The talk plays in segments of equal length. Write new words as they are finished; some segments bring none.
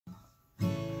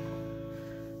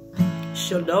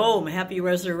Shalom, happy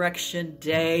Resurrection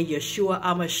Day. Yeshua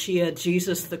HaMashiach,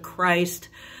 Jesus the Christ,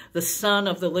 the Son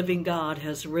of the living God,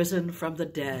 has risen from the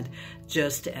dead,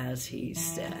 just as he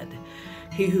said.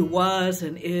 He who was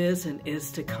and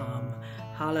is to come.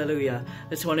 Hallelujah. I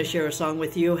just want to share a song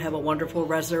with you. Have a wonderful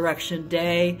Resurrection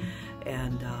Day,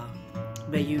 and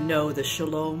may you know the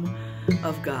shalom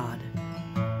of God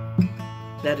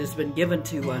that has been given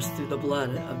to us through the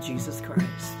blood of Jesus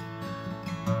Christ.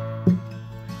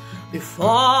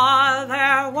 Before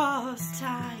there was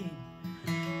time,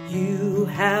 you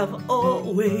have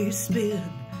always been.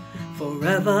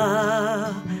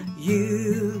 Forever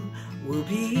you will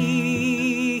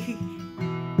be.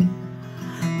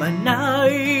 My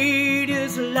night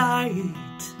is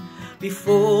light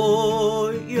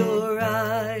before your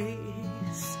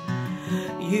eyes.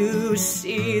 You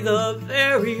see the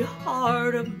very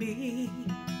heart of me.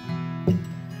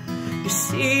 You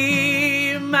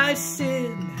see my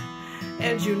sin,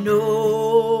 and you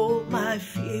know my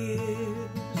fears.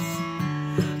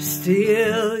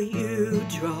 Still you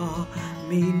draw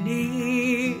me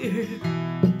near.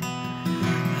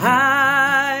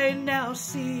 I now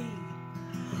see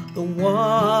the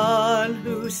one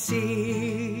who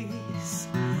sees,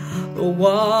 the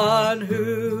one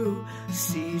who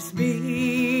sees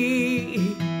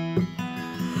me.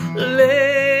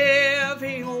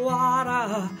 Living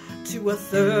water to a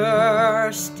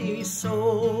thirsty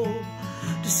soul,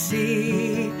 to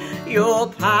see your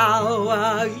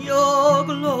power, your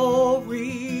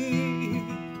glory.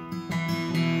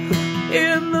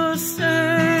 In the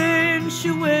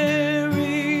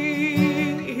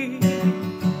sanctuary,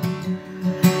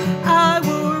 I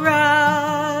will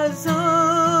rise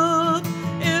up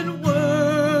and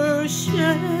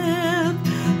worship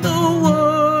the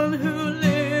one who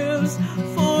lives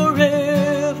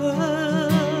forever.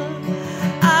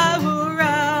 I will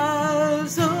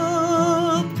rise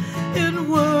up and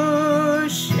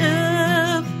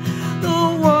worship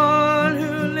the one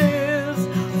who lives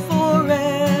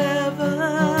forever.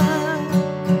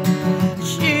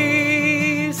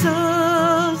 Jesus,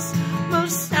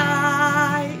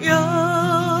 Messiah,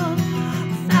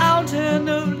 fountain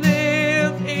of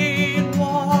living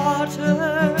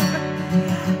water.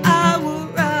 I will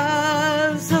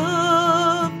rise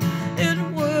up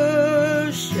and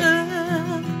worship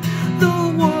the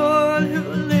one who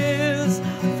lives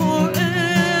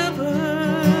forever.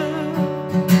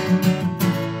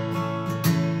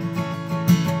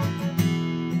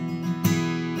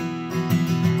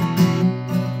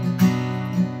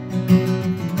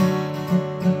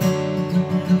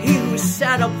 He who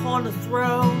sat upon the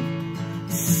throne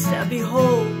said,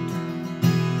 behold,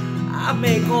 I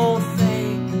make all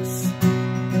things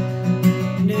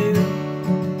new.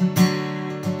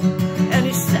 And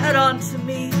he said unto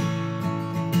me,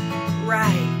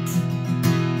 write,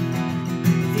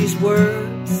 these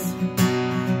words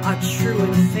are true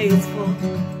and faithful.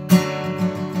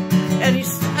 And he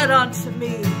said unto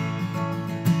me,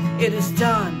 it is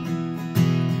done.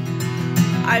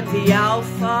 I'm the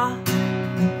Alpha,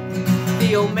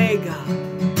 the Omega,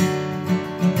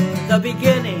 the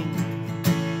beginning,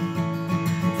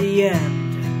 the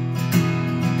end.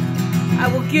 I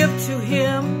will give to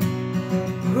him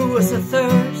who is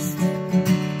athirst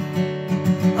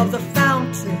of the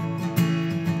fountain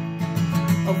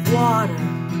of water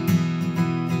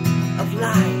of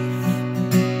life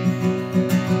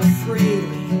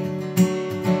freely.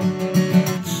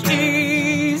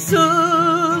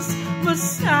 Jesus,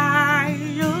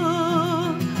 Messiah,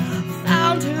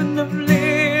 fountain of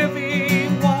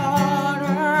living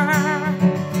water.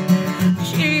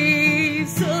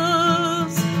 Jesus,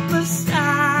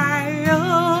 Messiah,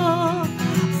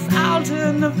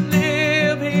 fountain of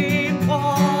living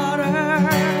water.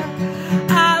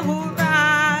 I will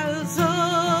rise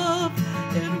up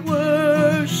and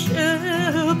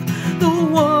worship the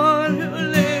one who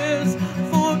lives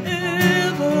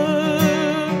forever.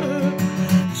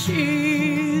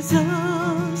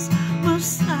 Jesus,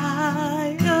 Messiah,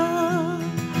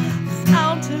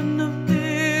 fountain of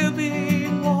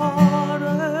living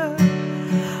water.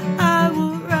 I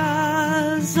will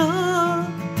rise up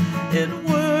and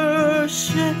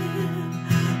worship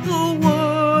the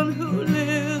one who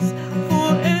lives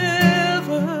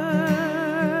forever.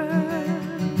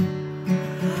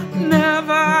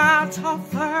 Never to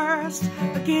thirst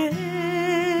again.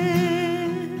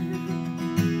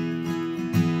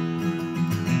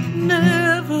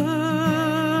 Never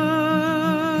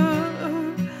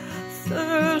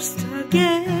thirst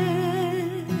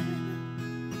again.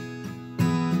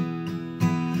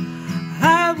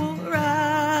 I will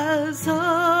rise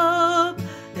up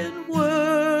and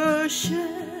worship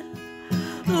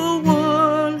the one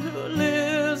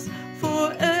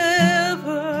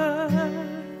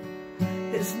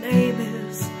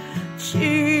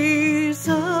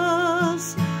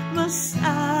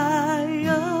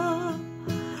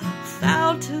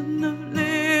fountain of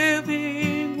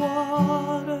living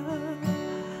water.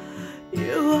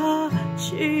 You are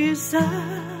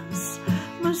Jesus,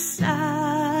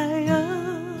 Messiah,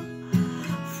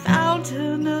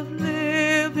 fountain of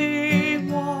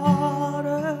living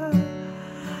water.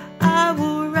 I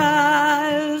will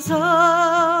rise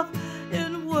up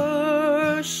and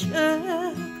worship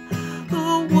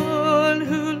the one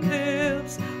who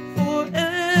lives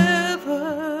forever.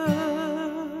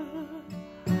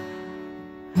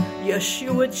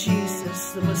 Yeshua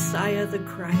Jesus, the Messiah, the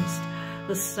Christ,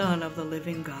 the Son of the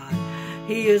living God.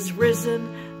 He is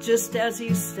risen just as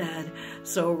he said.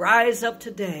 So rise up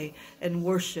today and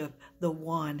worship the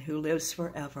one who lives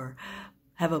forever.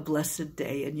 Have a blessed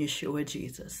day in Yeshua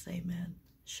Jesus. Amen.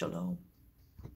 Shalom.